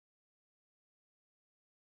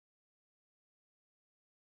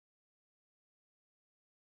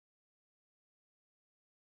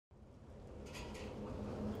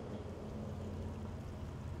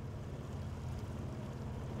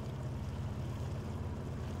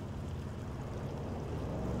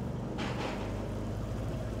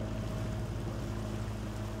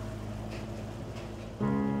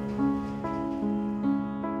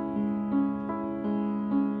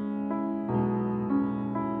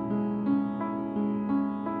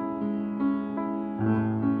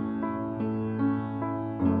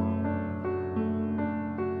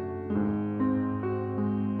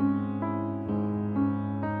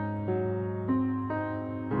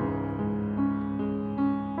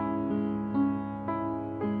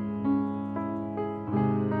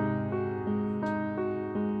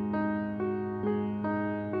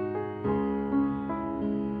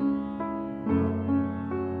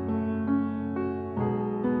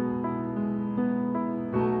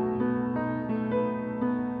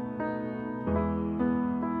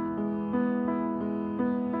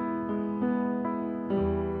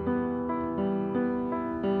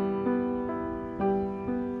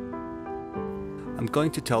I'm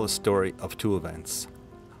going to tell the story of two events.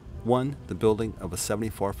 One, the building of a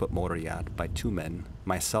 74-foot motor yacht by two men,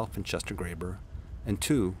 myself and Chester Graber, and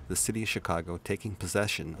two, the city of Chicago taking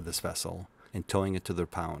possession of this vessel and towing it to their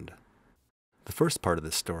pound. The first part of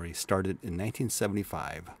this story started in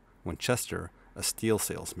 1975 when Chester, a steel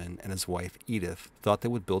salesman, and his wife Edith thought they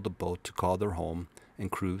would build a boat to call their home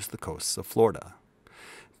and cruise the coasts of Florida.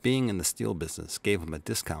 Being in the steel business gave them a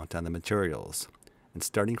discount on the materials, and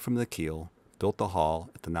starting from the keel, built the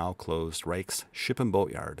hull at the now closed Reich's Ship and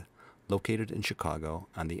Boat Yard, located in Chicago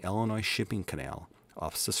on the Illinois Shipping Canal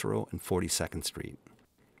off Cicero and 42nd Street.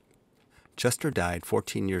 Chester died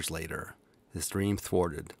 14 years later, his dream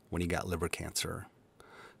thwarted when he got liver cancer.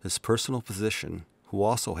 His personal physician, who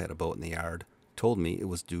also had a boat in the yard, told me it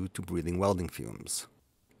was due to breathing welding fumes.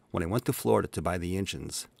 When I went to Florida to buy the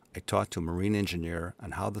engines, I talked to a marine engineer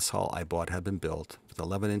on how this hull I bought had been built with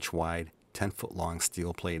 11-inch wide, 10-foot long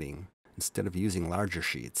steel plating, instead of using larger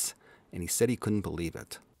sheets, and he said he couldn't believe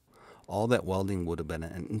it. All that welding would have been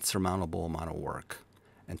an insurmountable amount of work,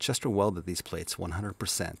 and Chester welded these plates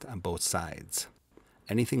 100% on both sides.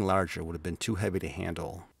 Anything larger would have been too heavy to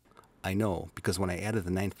handle. I know, because when I added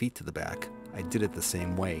the 9 feet to the back, I did it the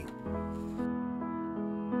same way.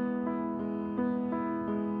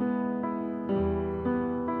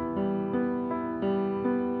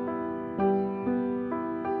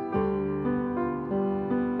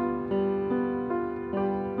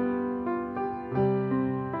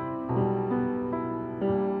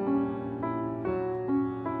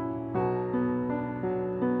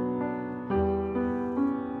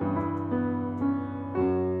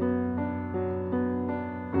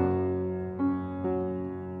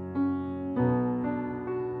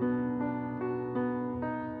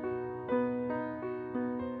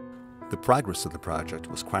 The progress of the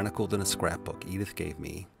project was chronicled in a scrapbook Edith gave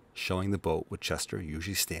me, showing the boat with Chester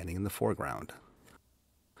usually standing in the foreground.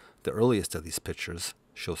 The earliest of these pictures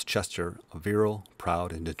shows Chester, a virile,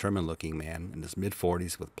 proud, and determined-looking man in his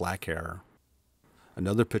mid-40s with black hair.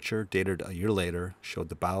 Another picture, dated a year later, showed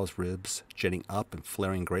the bow's ribs jetting up and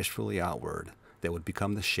flaring gracefully outward that would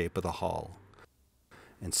become the shape of the hull.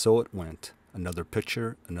 And so it went, another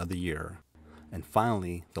picture, another year, and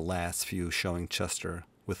finally the last few showing Chester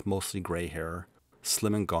with mostly gray hair,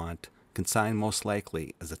 slim and gaunt, consigned most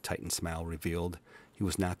likely, as a tightened smile revealed, he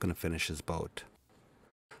was not going to finish his boat.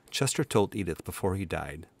 Chester told Edith before he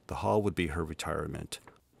died the hull would be her retirement,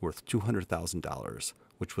 worth $200,000,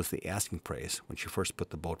 which was the asking price when she first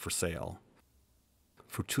put the boat for sale.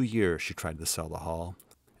 For 2 years she tried to sell the hull,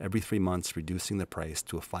 every 3 months reducing the price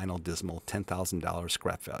to a final dismal $10,000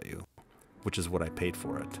 scrap value, which is what I paid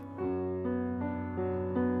for it.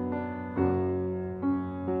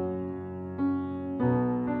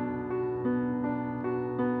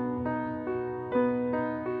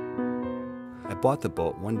 I bought the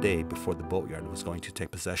boat one day before the boatyard was going to take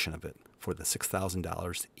possession of it for the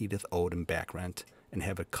 $6,000 Edith owed in back rent and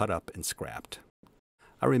have it cut up and scrapped.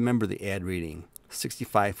 I remember the ad reading,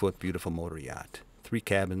 65-foot beautiful motor yacht, 3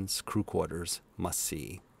 cabins, crew quarters, must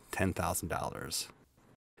see, $10,000.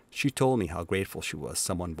 She told me how grateful she was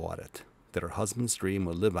someone bought it, that her husband's dream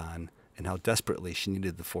would live on, and how desperately she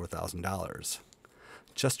needed the $4,000.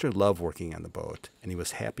 Chester loved working on the boat, and he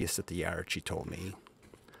was happiest at the yard, she told me.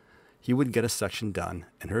 He would get a section done,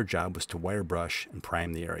 and her job was to wire brush and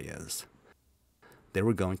prime the areas. They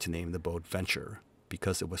were going to name the boat Venture,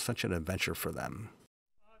 because it was such an adventure for them.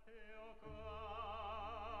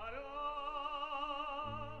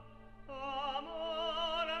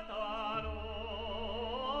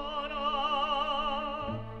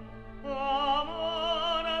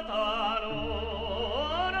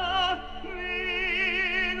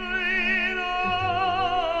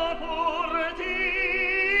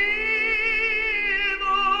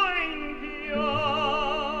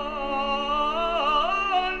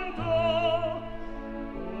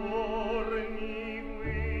 Dormi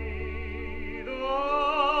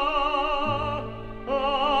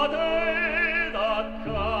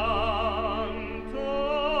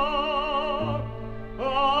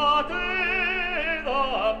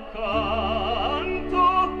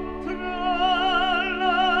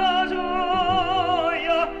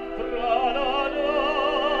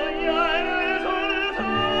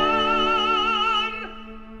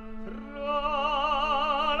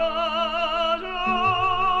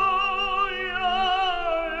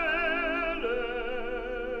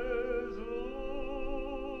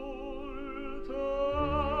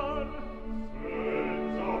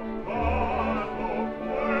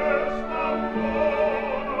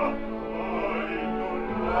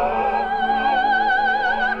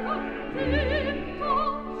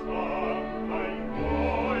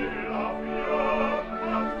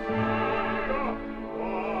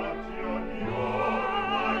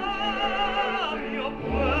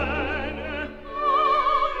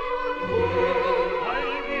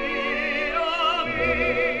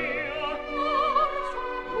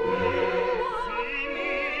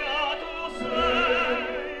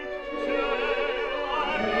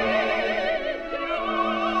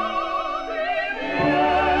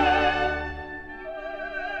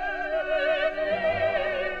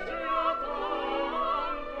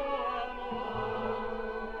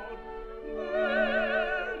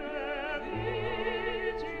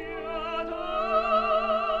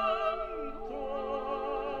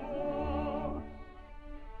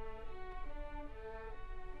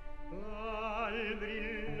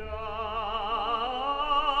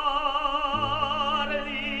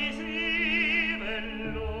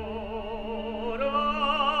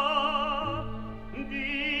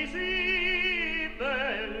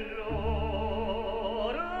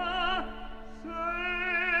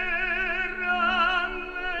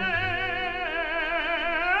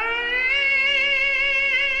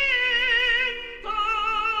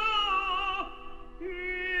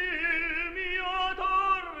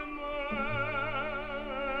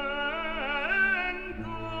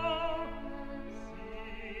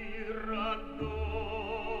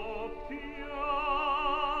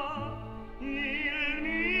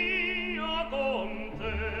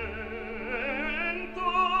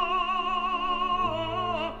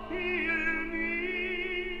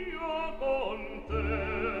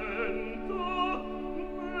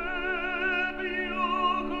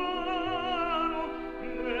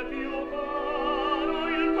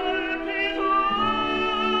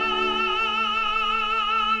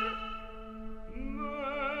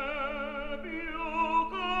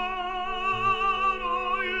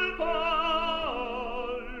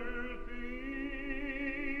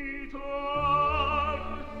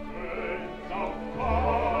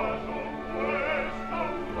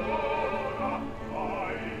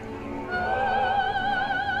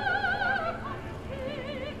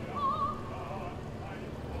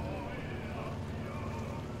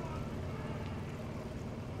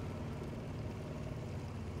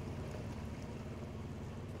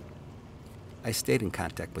I stayed in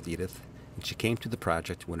contact with Edith, and she came to the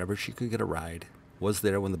project whenever she could get a ride, was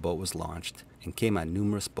there when the boat was launched, and came on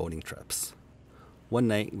numerous boating trips. One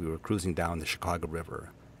night we were cruising down the Chicago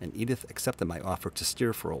River, and Edith accepted my offer to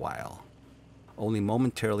steer for a while. Only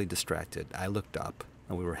momentarily distracted, I looked up,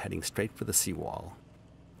 and we were heading straight for the seawall.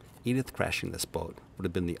 Edith crashing this boat would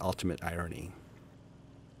have been the ultimate irony.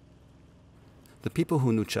 The people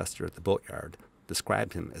who knew Chester at the boatyard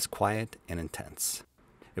described him as quiet and intense.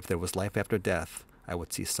 If there was life after death, I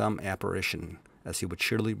would see some apparition as he would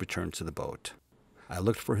surely return to the boat. I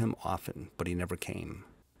looked for him often, but he never came.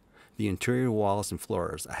 The interior walls and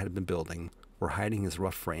floors I had been building were hiding his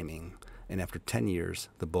rough framing, and after 10 years,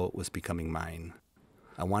 the boat was becoming mine.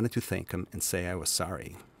 I wanted to thank him and say I was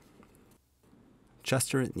sorry.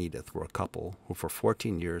 Chester and Edith were a couple who for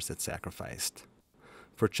 14 years had sacrificed.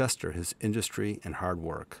 For Chester, his industry and hard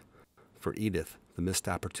work. For Edith, the missed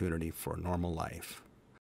opportunity for a normal life.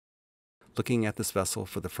 Looking at this vessel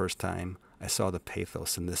for the first time, I saw the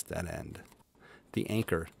pathos in this dead end. The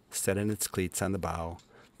anchor set in its cleats on the bow,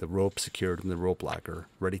 the rope secured in the rope locker,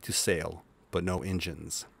 ready to sail, but no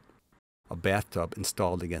engines. A bathtub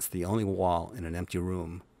installed against the only wall in an empty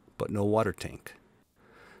room, but no water tank.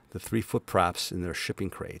 The 3-foot props in their shipping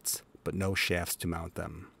crates, but no shafts to mount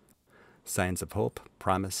them. Signs of hope,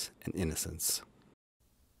 promise, and innocence.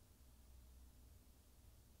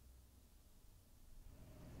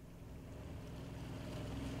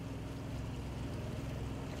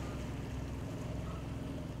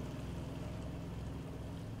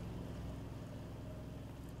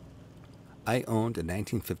 I owned a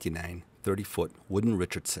 1959 30-foot wooden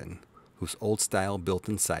Richardson, whose old-style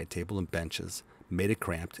built-in side table and benches made it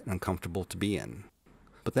cramped and uncomfortable to be in.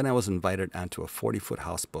 But then I was invited onto a 40-foot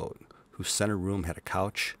houseboat, whose center room had a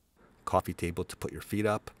couch, coffee table to put your feet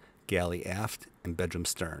up, galley aft, and bedroom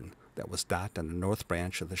stern that was docked on the north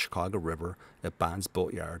branch of the Chicago River at Bond's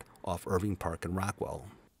Boatyard off Irving Park in Rockwell.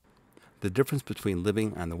 The difference between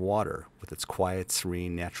living on the water with its quiet,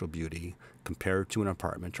 serene, natural beauty compared to an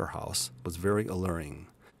apartment or house was very alluring,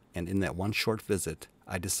 and in that one short visit,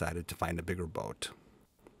 I decided to find a bigger boat.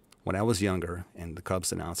 When I was younger, and the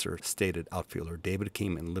Cubs announcer stated outfielder David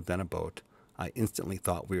Keeman lived on a boat, I instantly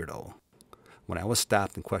thought weirdo. When I was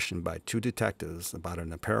stopped and questioned by 2 detectives about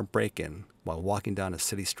an apparent break-in while walking down a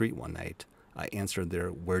city street one night, I answered their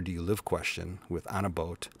 "where do you live" question with "on a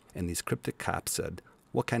boat," and these cryptic cops said,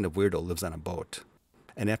 "What kind of weirdo lives on a boat?"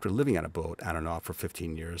 And after living on a boat on and off for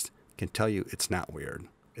 15 years, can tell you it's not weird.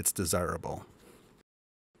 It's desirable.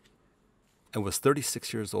 I was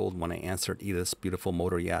 36 years old when I answered Edith's beautiful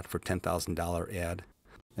motor yacht for $10,000 ad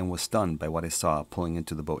and was stunned by what I saw pulling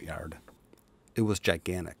into the boatyard. It was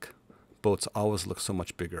gigantic. Boats always look so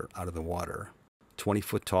much bigger out of the water. 20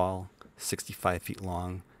 foot tall, 65 feet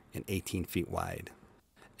long, and 18 feet wide.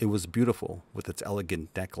 It was beautiful with its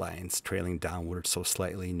elegant deck lines trailing downward so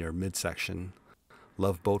slightly near midsection,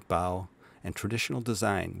 love boat bow, and traditional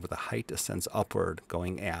design where the height ascends upward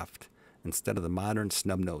going aft instead of the modern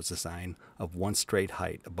snub-nose design of one straight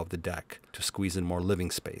height above the deck to squeeze in more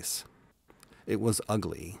living space. It was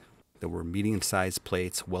ugly. There were medium-sized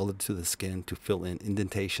plates welded to the skin to fill in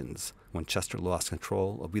indentations when Chester lost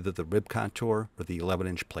control of either the rib contour or the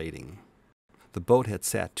 11-inch plating. The boat had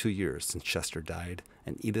sat 2 years since Chester died,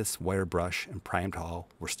 and Edith's wire brush and primed hull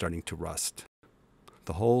were starting to rust.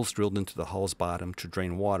 The holes drilled into the hull's bottom to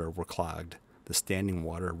drain water were clogged, the standing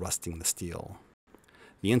water rusting the steel.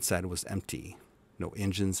 The inside was empty. No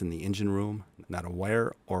engines in the engine room, not a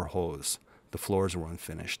wire or hose. The floors were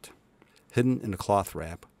unfinished. Hidden in a cloth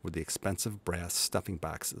wrap were the expensive brass stuffing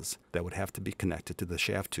boxes that would have to be connected to the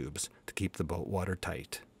shaft tubes to keep the boat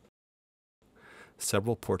watertight.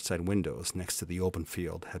 Several portside windows next to the open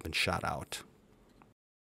field had been shot out.